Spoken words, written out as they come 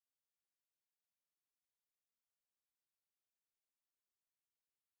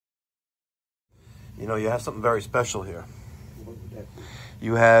You know, you have something very special here. What would that be?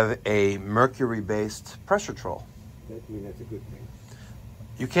 You have a mercury-based Pressuretrol. That, I mean, that's a good thing.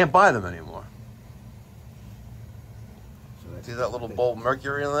 You can't buy them anymore. So that's See that little bulb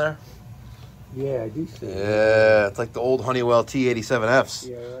mercury in there? Yeah, I do see it. Yeah, it's like the old Honeywell T87Fs.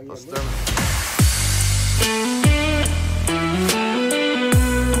 Yeah, Those yeah.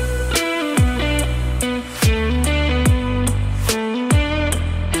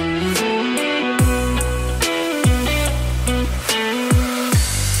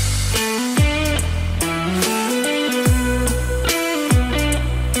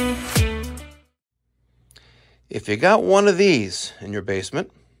 If you got one of these in your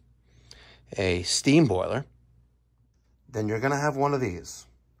basement, a steam boiler, then you're going to have one of these,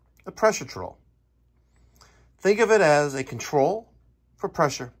 a Pressuretrol. Think of it as a control for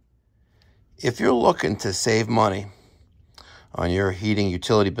pressure. If you're looking to save money on your heating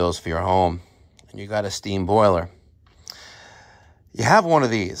utility bills for your home, and you got a steam boiler, you have one of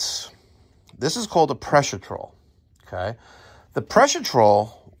these. This is called a Pressuretrol, okay? The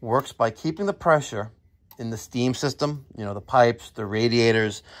Pressuretrol works by keeping the pressure in the steam system, you know, the pipes, the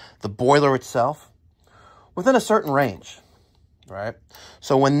radiators, the boiler itself, within a certain range, right?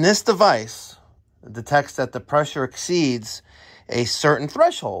 So when this device detects that the pressure exceeds a certain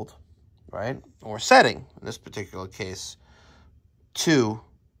threshold, right, or setting, in this particular case, 2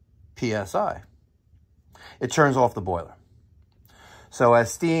 psi, it turns off the boiler. So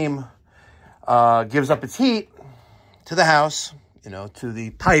as steam gives up its heat to the house, you know, to the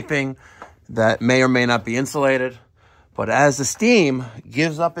piping that may or may not be insulated, but as the steam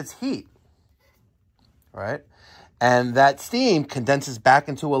gives up its heat, right, and that steam condenses back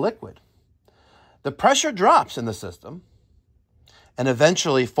into a liquid, the pressure drops in the system and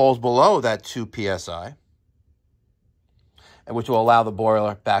eventually falls below that 2 psi, which will allow the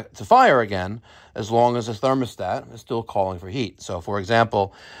boiler back to fire again as long as the thermostat is still calling for heat. So, for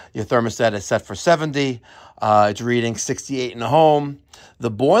example, your thermostat is set for 70, it's reading 68 in the home. The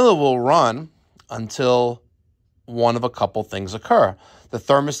boiler will run until one of a couple things occur. The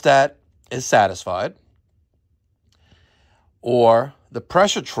thermostat is satisfied, or the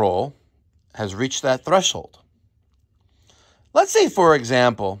Pressuretrol has reached that threshold. Let's say, for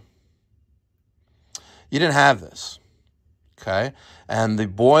example, you didn't have this, okay? And the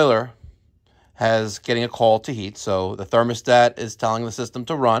boiler has getting a call to heat, so the thermostat is telling the system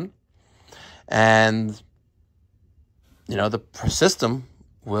to run, and, you know, the system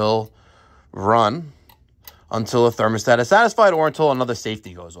will run until the thermostat is satisfied or until another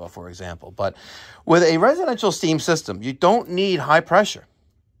safety goes off, for example. But with a residential steam system, you don't need high pressure.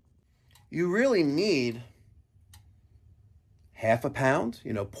 You really need half a pound,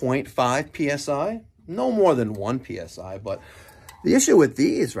 you know, 0.5 psi, no more than 1 psi. But the issue with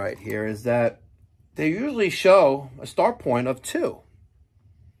these right here is that they usually show a start point of 2.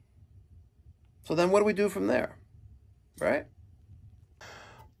 So then what do we do from there, right?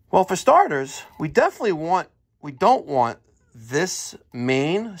 Well, for starters, we don't want this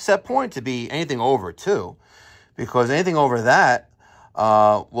main set point to be anything over 2, because anything over that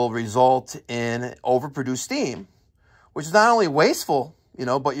will result in overproduced steam, which is not only wasteful, you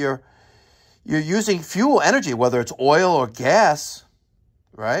know, but you're using fuel energy, whether it's oil or gas,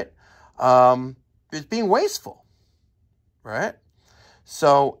 right? It's being wasteful, right?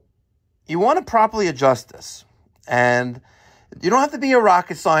 So you want to properly adjust this, and you don't have to be a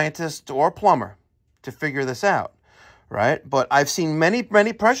rocket scientist or a plumber to figure this out, right? But I've seen many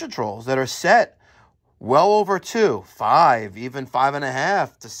Pressuretrols that are set well over 2, 5, even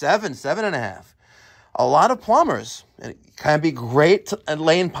 5.5 to 7, 7.5. A lot of plumbers can be great at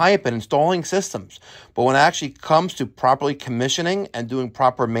laying pipe and installing systems, but when it actually comes to properly commissioning and doing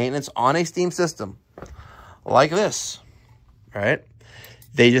proper maintenance on a steam system like this, right,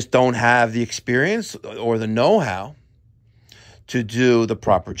 they just don't have the experience or the know-how to do the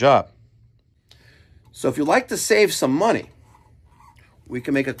proper job. So if you'd like to save some money, we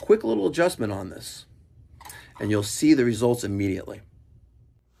can make a quick little adjustment on this, and you'll see the results immediately.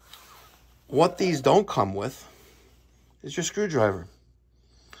 What these don't come with is your screwdriver.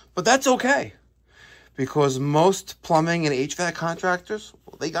 But that's okay, because most plumbing and HVAC contractors,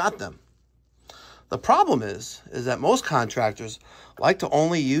 well, they got them. The problem is that most contractors like to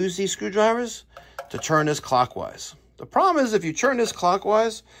only use these screwdrivers to turn this clockwise. The problem is if you turn this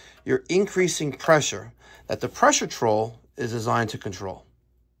clockwise, you're increasing pressure that the Pressuretrol is designed to control.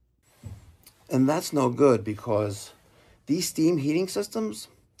 And that's no good, because these steam heating systems,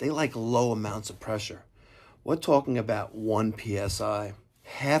 they like low amounts of pressure. We're talking about 1 psi,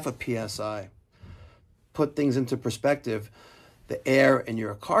 half a psi. Put things into perspective, the air in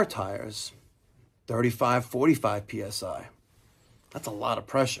your car tires 35, 45 PSI. That's a lot of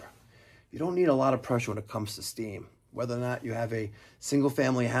pressure. You don't need a lot of pressure when it comes to steam. Whether or not you have a single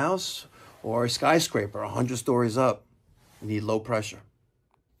family house or a skyscraper 100 stories up, you need low pressure.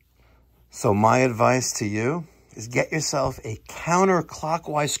 So my advice to you is get yourself a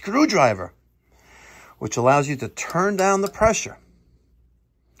counterclockwise screwdriver, which allows you to turn down the pressure.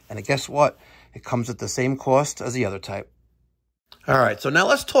 And guess what? It comes at the same cost as the other type. All right, so now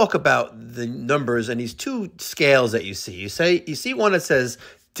let's talk about the numbers and these two scales that you see. You see one that says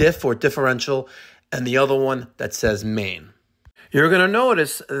diff or differential and the other one that says main. You're going to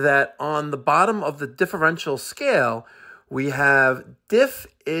notice that on the bottom of the differential scale, we have diff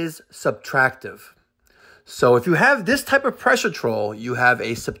is subtractive. So if you have this type of Pressuretrol, you have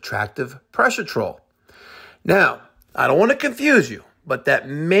a subtractive Pressuretrol. Now, I don't want to confuse you, but that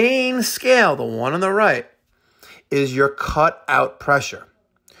main scale, the one on the right, is your cut out pressure.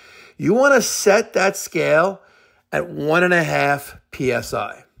 You want to set that scale at 1.5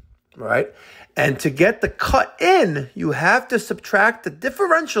 PSI, right? And to get the cut in, you have to subtract the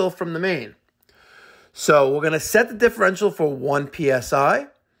differential from the main. So we're going to set the differential for 1 PSI,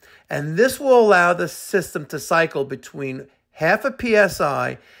 and this will allow the system to cycle between 0.5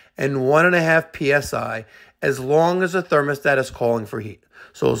 PSI and 1.5 PSI as long as the thermostat is calling for heat.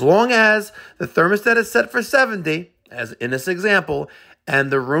 So as long as the thermostat is set for 70, as in this example, and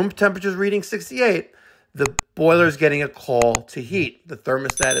the room temperature is reading 68, the boiler is getting a call to heat. The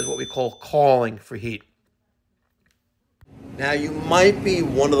thermostat is what we call calling for heat. Now you might be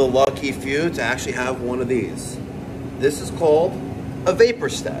one of the lucky few to actually have one of these. This is called a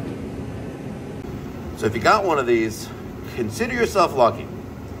vaporstat. So if you got one of these, consider yourself lucky.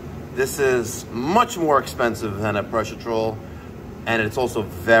 This is much more expensive than a Pressuretrol, and it's also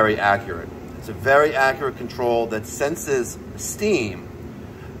very accurate. It's a very accurate control that senses steam,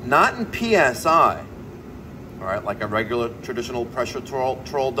 not in PSI, all right, like a regular traditional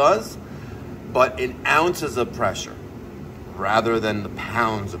Pressuretrol does, but in ounces of pressure rather than the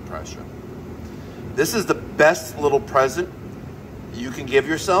pounds of pressure. This is the best little present you can give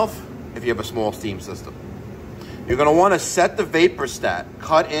yourself if you have a small steam system. You're going to want to set the vaporstat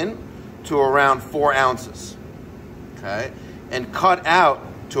cut in to around 4 ounces, okay, and cut out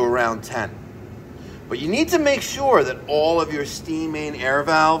to around 10. But you need to make sure that all of your steam main air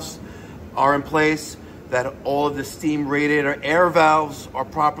valves are in place, that all of the steam radiator air valves are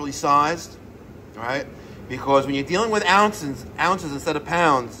properly sized, all right? Because when you're dealing with ounces instead of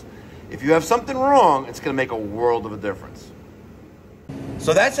pounds, if you have something wrong, it's going to make a world of a difference.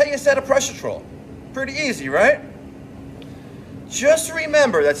 So that's how you set a Pressuretrol. Pretty easy, right? Just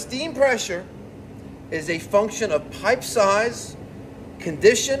remember that steam pressure is a function of pipe size,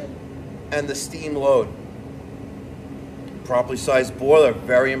 condition, and the steam load. Properly sized boiler,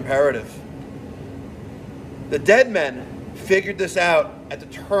 very imperative. The dead men figured this out at the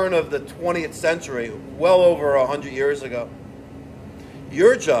turn of the 20th century, well over 100 years ago.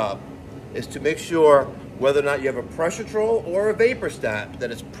 Your job is to make sure whether or not you have a Pressuretrol or a vaporstat that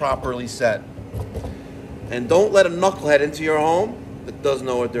is properly set. And don't let a knucklehead into your home that doesn't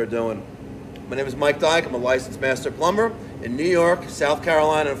know what they're doing. My name is Mike Dyke. I'm a licensed master plumber in New York, South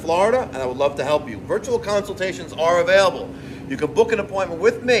Carolina, and Florida, and I would love to help you. Virtual consultations are available. You can book an appointment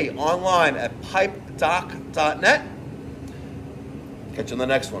with me online at pipedoc.net. Catch you on the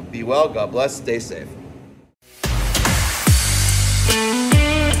next one. Be well, God bless, stay safe.